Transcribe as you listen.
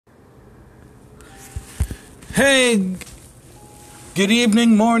Hey, good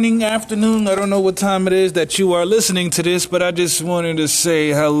evening, morning, afternoon. I don't know what time it is that you are listening to this, but I just wanted to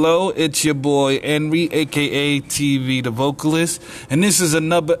say hello. It's your boy, Henry, a.k.a. TV, the vocalist. And this is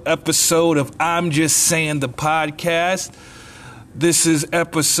another episode of I'm Just Saying the podcast. This is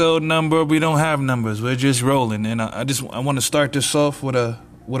episode number. We don't have numbers. We're just rolling. And I want to start this off with a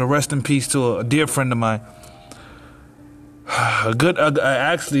rest in peace to a dear friend of mine.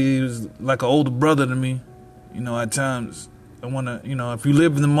 Actually, he was like an older brother to me. You know, at times, I want to, if you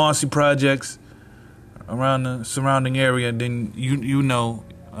live in the Marcy projects around the surrounding area, then you know.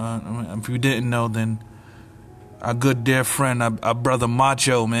 If you didn't know, then our good dear friend, our brother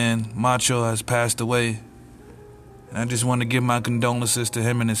Macho, Macho has passed away. And I just want to give my condolences to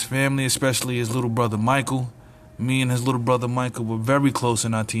him and his family, especially his little brother Michael. Me and his little brother Michael were very close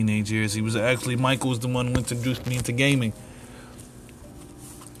in our teenage years. Michael was the one who introduced me into gaming.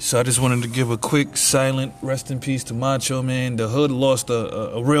 So I just wanted to give a quick, silent rest in peace to Macho, man. The hood lost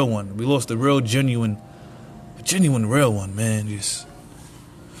a real one. We lost a real, genuine real one, man. Just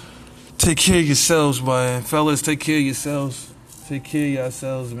take care of yourselves, man. Fellas, take care of yourselves. Take care of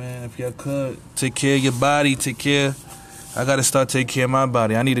yourselves, man. If y'all could, take care of your body. I got to start taking care of my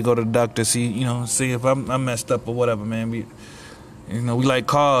body. I need to go to the doctor, see if I'm messed up or whatever, man. We like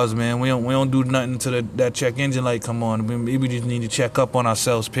cars, man. We don't do nothing till that check engine light come on. We just need to check up on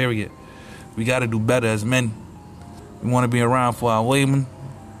ourselves, period. We got to do better as men. We want to be around for our women.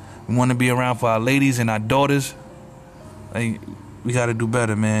 We want to be around for our ladies and our daughters. We got to do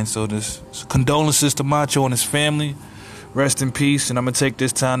better, man. So condolences to Macho and his family. Rest in peace. And I'm going to take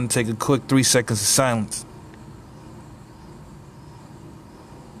this time to take a quick 3 seconds of silence.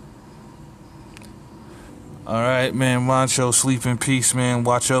 All right, man, Macho, sleep in peace, man.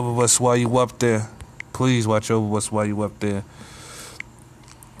 Watch over us while you up there. Please watch over us while you up there.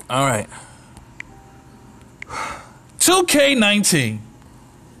 All right. 2K19.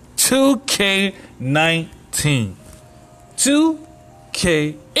 2K19.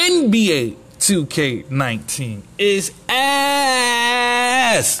 2K NBA 2K19 is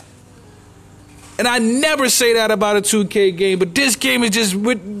ass. And I never say that about a 2K game, but this game is just,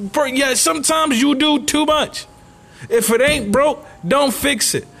 sometimes you do too much. If it ain't broke, don't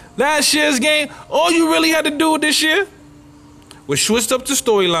fix it. Last year's game, all you really had to do this year was switch up the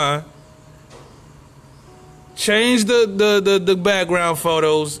storyline, change the background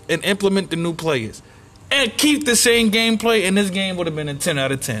photos, and implement the new players. And keep the same gameplay, and this game would have been a 10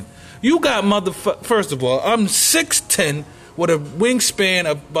 out of 10. You got first of all, I'm 6'10", with a wingspan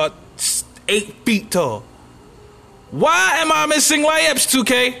of about 8 feet tall. Why am I missing layups,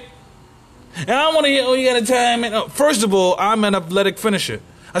 2K? And I don't want to hear, you got to time it. First of all, I'm an athletic finisher.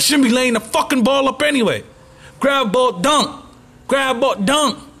 I shouldn't be laying the fucking ball up anyway. Grab ball, dunk. Grab ball,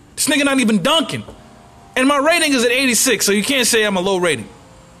 dunk. This nigga not even dunking. And my rating is at 86, so you can't say I'm a low rating.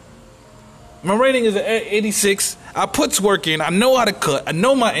 My rating is at 86. I put work in. I know how to cut. I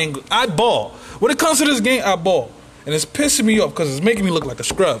know my angle. I ball. When it comes to this game, I ball. And it's pissing me off because it's making me look like a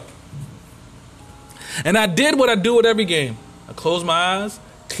scrub. And I did what I do with every game. I closed my eyes,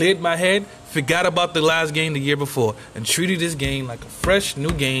 cleared my head, forgot about the last game the year before, and treated this game like a fresh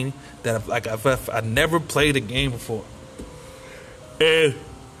new game that I never played a game before. And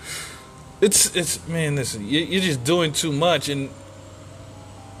it's man, listen, you're just doing too much, and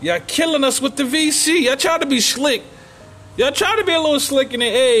y'all killing us with the VC. Y'all try to be slick. Y'all try to be a little slick in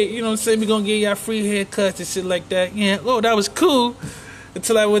the say we gonna give y'all free haircuts and shit like that. Yeah, that was cool.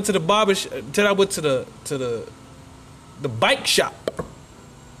 Until I went to the until I went to the bike shop,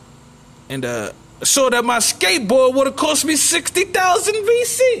 and saw that my skateboard would have cost me 60,000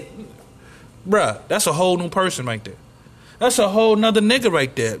 VC. Bruh, that's a whole new person right there. That's a whole nother nigga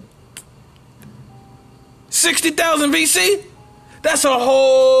right there. 60,000 VC? That's a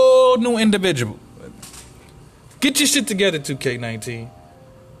whole new individual. Get your shit together, 2K19.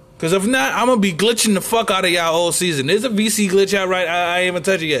 Because if not, I'm going to be glitching the fuck out of y'all all season. There's a VC glitch out right. I ain't even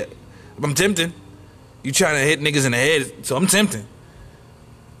touch it yet. I'm tempting. You trying to hit niggas in the head, so I'm tempting.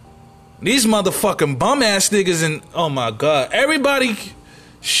 These motherfucking bum-ass niggas and oh my God. Everybody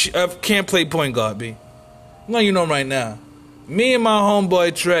can't play point guard, B. I'm letting you know right now. Me and my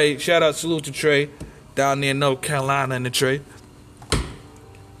homeboy Trey, salute to Trey, down there in North Carolina in the Trey.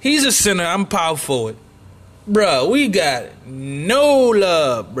 He's a center, I'm power forward. Bruh, we got no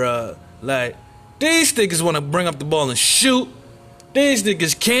love, bruh. Like, these niggas want to bring up the ball and shoot. These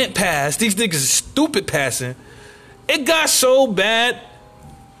niggas can't pass. These niggas is stupid passing. It got so bad,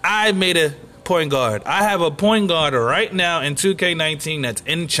 I made a point guard. I have a point guard right now in 2K19 that's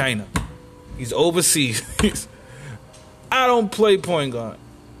in China. He's overseas. I don't play point guard.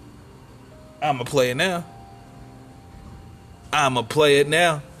 I'm a player now. I'ma play it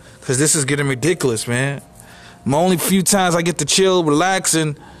now, cause this is getting ridiculous, man. My only few times I get to chill, relax,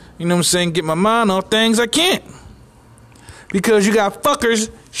 and you know what I'm saying, get my mind off things, I can't, because you got fuckers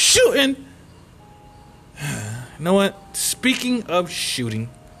shooting. You know what? Speaking of shooting,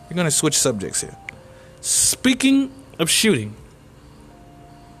 we're gonna switch subjects here. Speaking of shooting,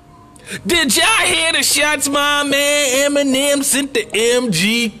 did y'all hear the shots my man Eminem sent to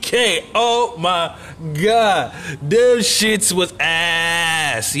MGK? Oh my God, those shits was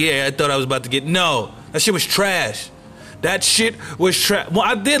ass. Yeah, I thought I was about to get, no, that shit was trash. That shit was trash. Well,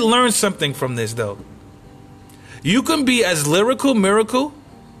 I did learn something from this though. You can be as lyrical miracle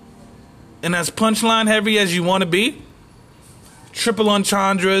and as punchline heavy as you want to be. Triple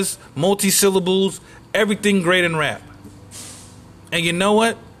entendres, multi-syllables, everything great in rap. And you know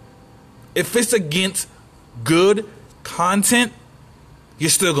what? If it's against good content, you're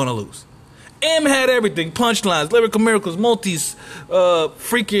still gonna lose. M had everything: punchlines, lyrical miracles, multis,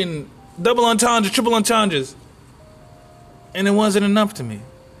 freaking double entendres, triple entendres, and it wasn't enough to me.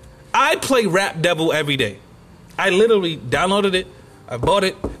 I play Rap Devil every day. I literally downloaded it. I bought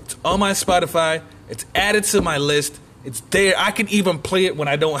it. It's on my Spotify. It's added to my list. It's there. I can even play it when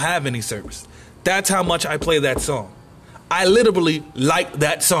I don't have any service. That's how much I play that song. I literally like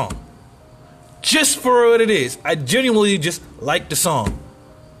that song. Just for what it is. I genuinely just like the song.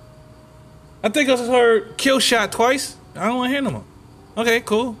 I think I heard Kill Shot twice. I don't want to hear no more. Okay,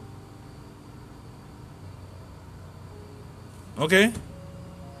 cool. Okay.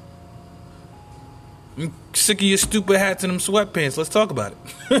 I'm sick of your stupid hats and them sweatpants. Let's talk about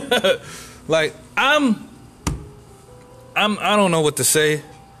it. Like, I don't know what to say.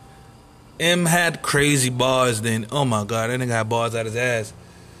 M had crazy bars then. Oh my God, that nigga had bars out his ass.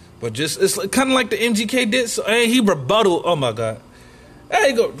 But just, it's kind of like the MGK did. So, hey, he rebutted. Oh my God. There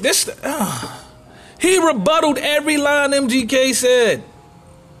you go. He rebutted every line MGK said.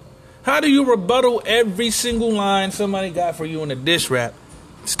 How do you rebuttal every single line somebody got for you in a diss rap,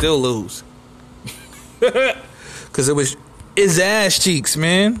 still lose? Because it was his ass cheeks,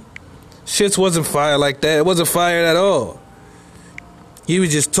 man. Shits wasn't fire like that. It wasn't fired at all. He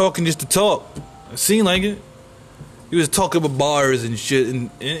was just talking just to talk. It seemed like it. He was talking with bars and shit, and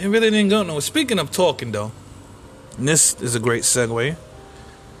it really didn't go nowhere. Speaking of talking, though, and this is a great segue.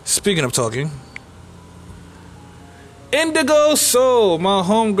 Speaking of talking, Indigo Soul, my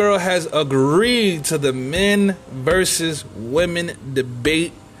homegirl, has agreed to the men versus women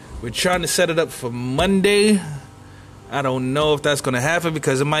debate. We're trying to set it up for Monday. I don't know if that's going to happen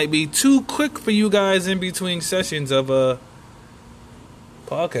because it might be too quick for you guys in between sessions of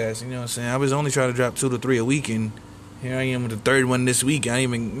podcast. You know what I'm saying? I was only trying to drop 2 to 3 a week, and here I am with the third one this week. I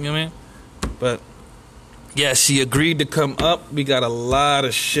ain't even, you know what I mean? But yeah, she agreed to come up. We got a lot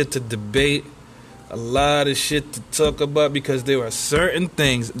of shit to debate, a lot of shit to talk about, because there are certain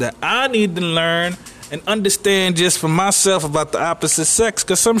things that I need to learn and understand just for myself about the opposite sex,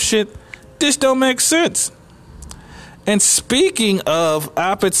 because some shit just don't make sense. And speaking of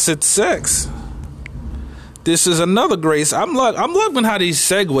opposite sex, this is another grace. I'm loving how these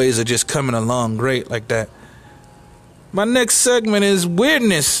segues are just coming along great like that. My next segment is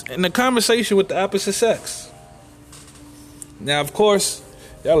weirdness in the conversation with the opposite sex. Now, of course,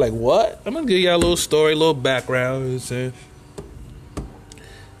 y'all like, what? I'm going to give y'all a little story, a little background. You know what I'm saying?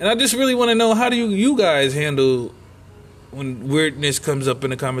 And I just really want to know, how do you guys handle when weirdness comes up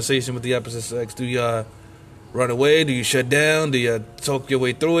in a conversation with the opposite sex? Do y'all run away? Do you shut down? Do you talk your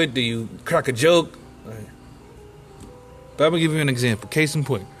way through it? Do you crack a joke? Right. But I'm going to give you an example. Case in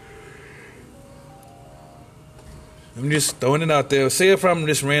point. I'm just throwing it out there. Say if I'm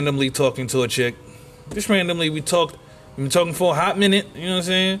just randomly talking to a chick. Just randomly, we've been talking for a hot minute. You know what I'm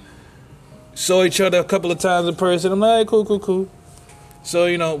saying? Saw each other a couple of times in person. I'm like, cool. So,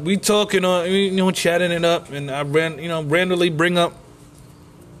 you know, we talking on, chatting it up. And I randomly bring up.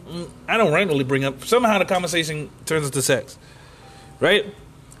 I don't randomly bring up. Somehow the conversation turns into sex. Right?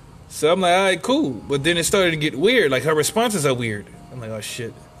 So I'm like, all right, cool. But then it started to get weird. Like, her responses are weird. I'm like, oh,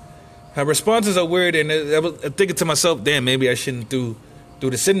 shit. Her responses are weird, and I'm thinking to myself, damn, maybe I shouldn't do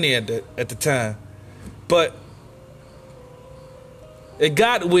the sitting there at the time. But it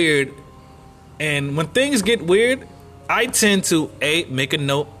got weird, and when things get weird, I tend to make a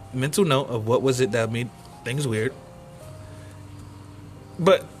mental note of what was it that made things weird.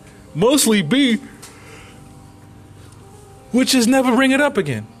 But mostly B, which is never bring it up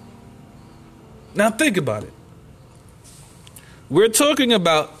again. Now think about it. We're talking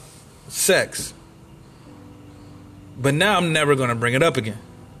about sex, but now I'm never going to bring it up again,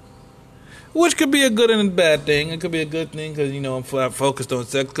 which could be a good and a bad thing. It could be a good thing because I'm focused on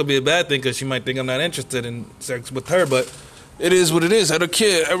sex. It could be a bad thing because she might think I'm not interested in sex with her. But It is what it is. I don't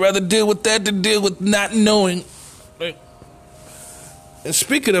care. I'd rather deal with that than deal with not knowing. And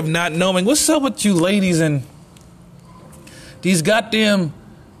speaking of not knowing, what's up with you ladies and these goddamn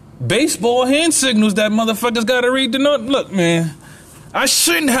baseball hand signals that motherfuckers gotta read to know? Look, man, I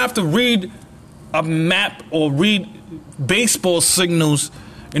shouldn't have to read a map or read baseball signals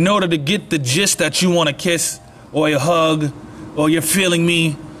in order to get the gist that you want to kiss or a hug or you're feeling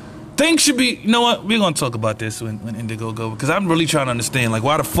me. Things should be, you know what, we're going to talk about this when Indigo go, because I'm really trying to understand, like,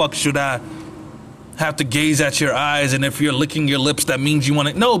 why the fuck should I have to gaze at your eyes, and if you're licking your lips, that means you want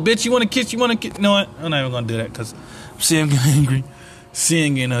to, no, bitch, you want to kiss, you want to kiss, you know what, I'm not even going to do that, because I'm seeing getting angry,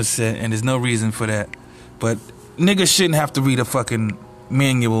 seeing getting upset, and there's no reason for that, but niggas shouldn't have to read a fucking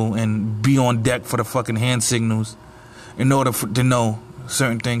manual and be on deck for the fucking hand signals in order to know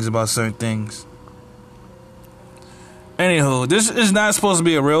certain things about certain things. Anywho, this is not supposed to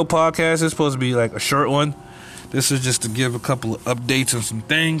be a real podcast. It's supposed to be like a short one. This is just to give a couple of updates on some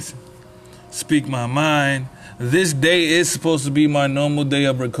things. Speak my mind. This day is supposed to be my normal day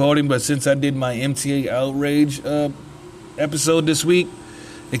of recording, but since I did my MTA Outrage episode this week,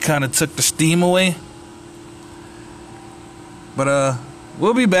 it kind of took the steam away. But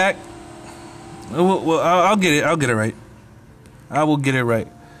we'll be back. I'll get it. I'll get it right. I will get it right.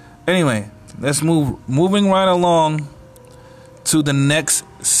 Anyway, let's moving right along to the next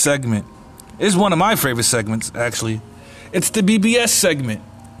segment. It's one of my favorite segments, actually. It's the BBS segment.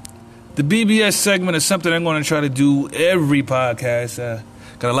 The BBS segment is something I'm going to try to do every podcast.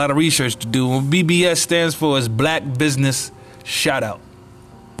 Got a lot of research to do. What BBS stands for is Black Business Shout Out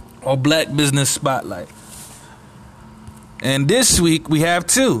or Black Business Spotlight. And this week we have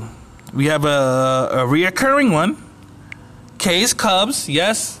two. We have a reoccurring one. K's Cubs,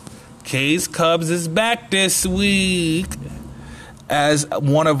 yes. K's Cubs is back this week as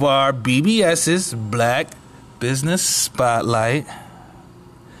one of our BBS's Black Business Spotlight.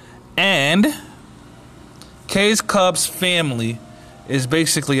 And K's Cubs family is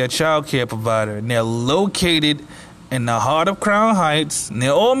basically a child care provider. And they're located in the heart of Crown Heights. And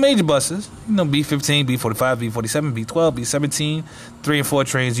they're all major buses. You know, B15, B45, B47, B12, B17, 3 and 4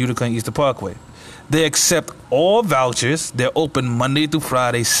 trains, Utica and Easter Parkway. They accept all vouchers. They're open Monday through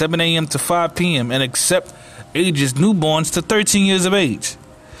Friday, 7 a.m. to 5 p.m. and accept ages newborns to 13 years of age.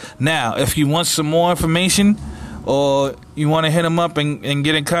 Now, if you want some more information or you want to hit them up and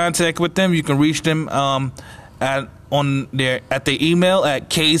get in contact with them, you can reach them at their email at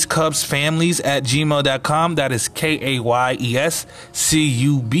kayscubsfamilies@gmail.com. That is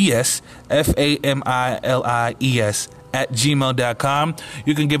KAYESCUBSFAMILIES @gmail.com.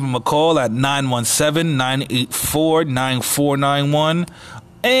 You can give them a call at 917-984-9491.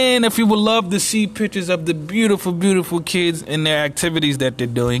 And if you would love to see pictures of the beautiful, beautiful kids and their activities that they're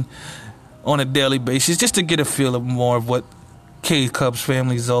doing on a daily basis, just to get a feel of more of what K Cubs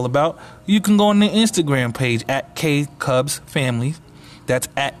Family is all about, you can go on the Instagram page at K Cubs Family. That's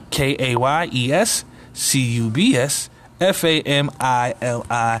at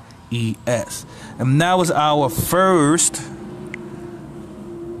KAYESCUBSFAMILIES. And that was our first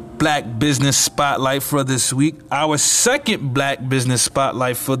Black Business Spotlight for this week. Our second Black Business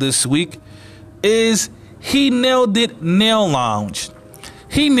Spotlight for this week is He Nailed It Nail Lounge.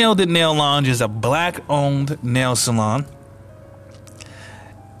 He Nailed It Nail Lounge is a black-owned nail salon,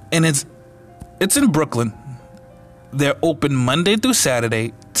 and it's in Brooklyn. They're open Monday through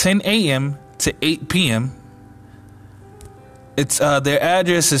Saturday, 10 a.m. to 8 p.m. It's their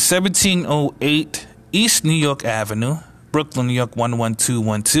address is 1708 East New York Avenue, Brooklyn, New York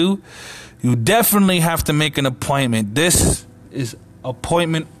 11212. You definitely have to make an appointment. This is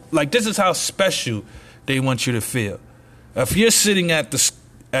appointment, like, this is how special they want you to feel. If you're sitting at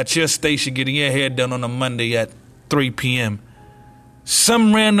your station getting your hair done on a Monday at 3 p.m.,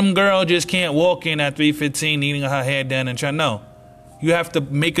 some random girl just can't walk in at 3:15 needing her hair done and try. No, you have to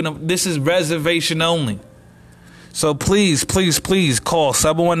make this is reservation only. So please, please, please call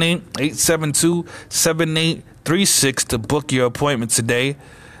 718-872-7836 to book your appointment today.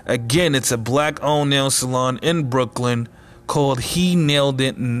 Again, it's a black-owned nail salon in Brooklyn called He Nailed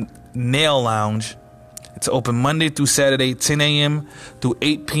It Nail Lounge. It's open Monday through Saturday, 10 a.m. through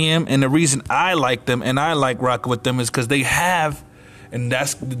 8 p.m. And the reason I like them and I like rocking with them is because they have, and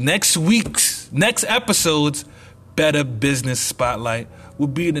that's next episode's Better Business Spotlight will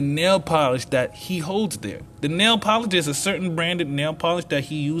be the nail polish that he holds there. The nail polish is a certain branded nail polish that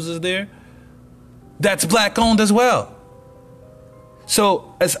he uses there that's black owned as well.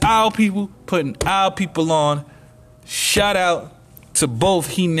 So as our people putting our people on, shout out to both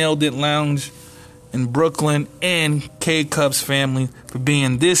He Nailed It Lounge in Brooklyn and K Cubs Family for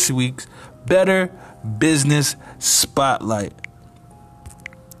being this week's Better Business Spotlight.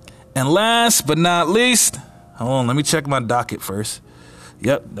 And last but not least, hold on, let me check my docket first.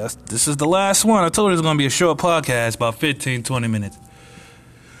 Yep, this is the last one. I told you it was going to be a short podcast, about 15, 20 minutes.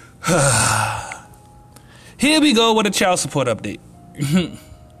 Here we go with a child support update.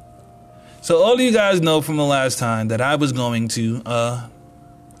 So all of you guys know from the last time that I was going to,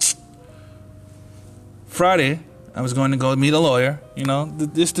 Friday, I was going to go meet a lawyer,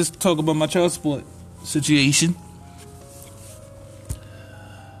 just to talk about my child support situation.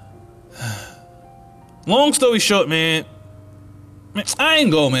 Long story short, man, I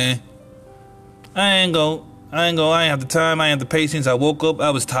ain't go, man. I ain't have the time. I ain't have the patience. I woke up.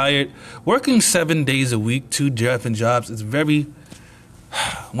 I was tired. Working 7 days a week, 2 different jobs. It's very...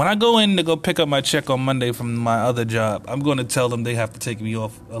 When I go in to go pick up my check on Monday from my other job, I'm going to tell them they have to take me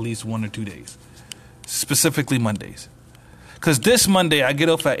off at least 1 or 2 days. Specifically Mondays. Because this Monday, I get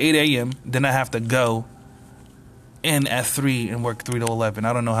off at 8 a.m. Then I have to go in at 3 and work 3 to 11.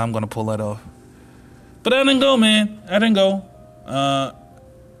 I don't know how I'm going to pull that off. But I didn't go, man. I didn't go.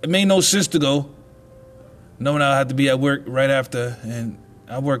 It made no sense to go, knowing I had to be at work right after, and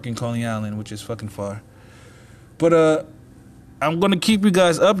I work in Coney Island, which is fucking far. But I'm gonna keep you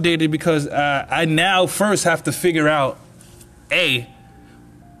guys updated because I now first have to figure out A,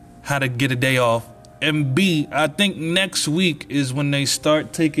 how to get a day off, and B, I think next week is when they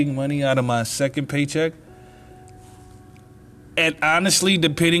start taking money out of my second paycheck. And honestly,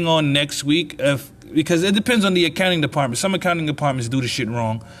 depending on next week, because it depends on the accounting department. Some accounting departments do the shit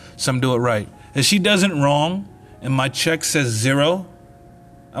wrong. Some do it right. If she does it wrong and my check says 0,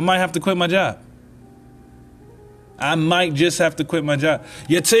 I might have to quit my job. I might just have to quit my job.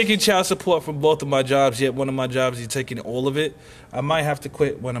 You're taking child support from both of my jobs, yet one of my jobs you're taking all of it. I might have to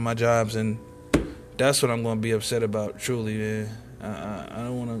quit one of my jobs, and that's what I'm going to be upset about, truly, man. I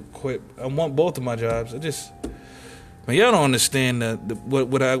don't want to quit. I want both of my jobs. Man, y'all don't understand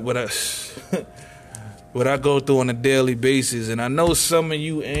what I what I go through on a daily basis. And I know some of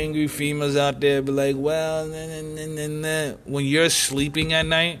you angry females out there be like, well, when you're sleeping at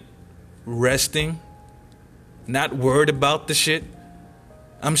night, resting, not worried about the shit.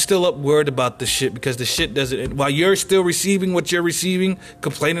 I'm still up worried about the shit because the shit doesn't... While you're still receiving what you're receiving,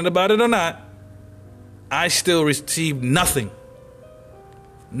 complaining about it or not, I still receive nothing.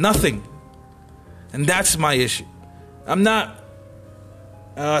 Nothing. And that's my issue. I'm not...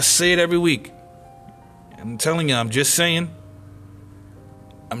 I say it every week. I'm telling you, I'm just saying.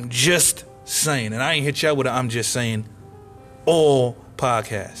 I'm just saying. And I ain't hit y'all with a I'm just saying all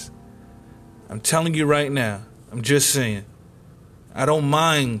podcast. I'm telling you right now. I'm just saying. I don't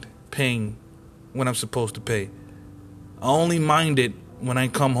mind paying when I'm supposed to pay. I only mind it when I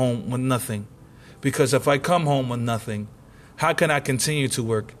come home with nothing. Because if I come home with nothing, how can I continue to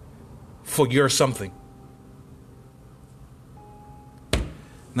work for your something?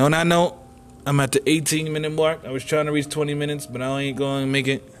 No, not no. I'm at the 18-minute mark. I was trying to reach 20 minutes, but I ain't going to make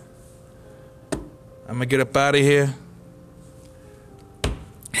it. I'm going to get up out of here.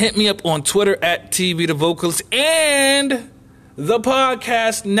 Hit me up on Twitter at TV The Vocalist. And the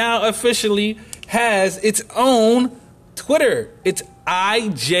podcast now officially has its own Twitter. It's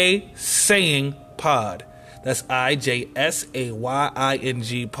IJ Saying Pod. That's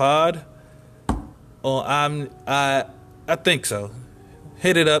IJSAYING Pod. Or I think so.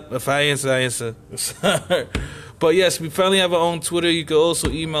 Hit it up. If I answer. But yes, we finally have our own Twitter. You can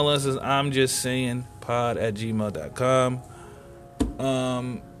also email us as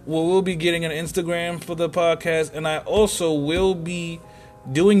imjustsayingpod@gmail.com. We'll be getting an Instagram for the podcast, and I also will be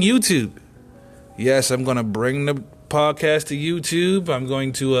doing YouTube. Yes, I'm going to bring the podcast to YouTube. I'm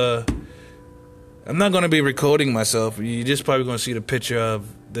not going to be recording myself. You're just probably going to see the picture of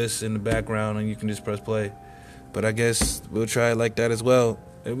this in the background, and you can just press play. But I guess we'll try it like that as well,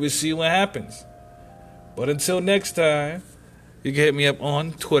 and we'll see what happens. But until next time, you can hit me up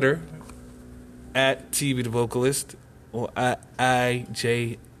on Twitter at TV The Vocalist or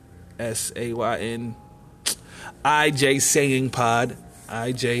IJSAYIN IJ Saying Pod,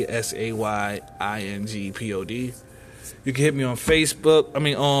 IJSAYINGPOD. You can hit me on Facebook.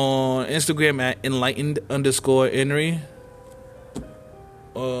 On Instagram at enlightened_Henry.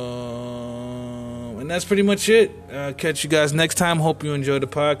 And that's pretty much it. I'll catch you guys next time. Hope you enjoyed the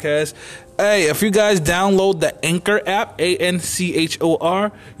podcast. Hey, if you guys download the Anchor app,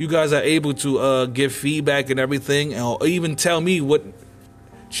 ANCHOR, you guys are able to give feedback and everything, or even tell me what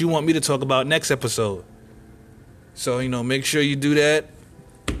you want me to talk about next episode. So, make sure you do that.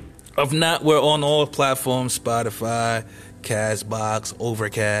 If not, we're on all platforms, Spotify, Castbox,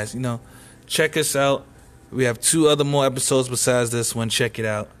 Overcast. Check us out. We have 2 other more episodes besides this one. Check it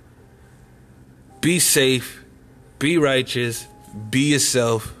out. Be safe. Be righteous. Be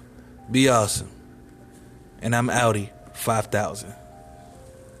yourself. Be awesome. And I'm Audi 5000.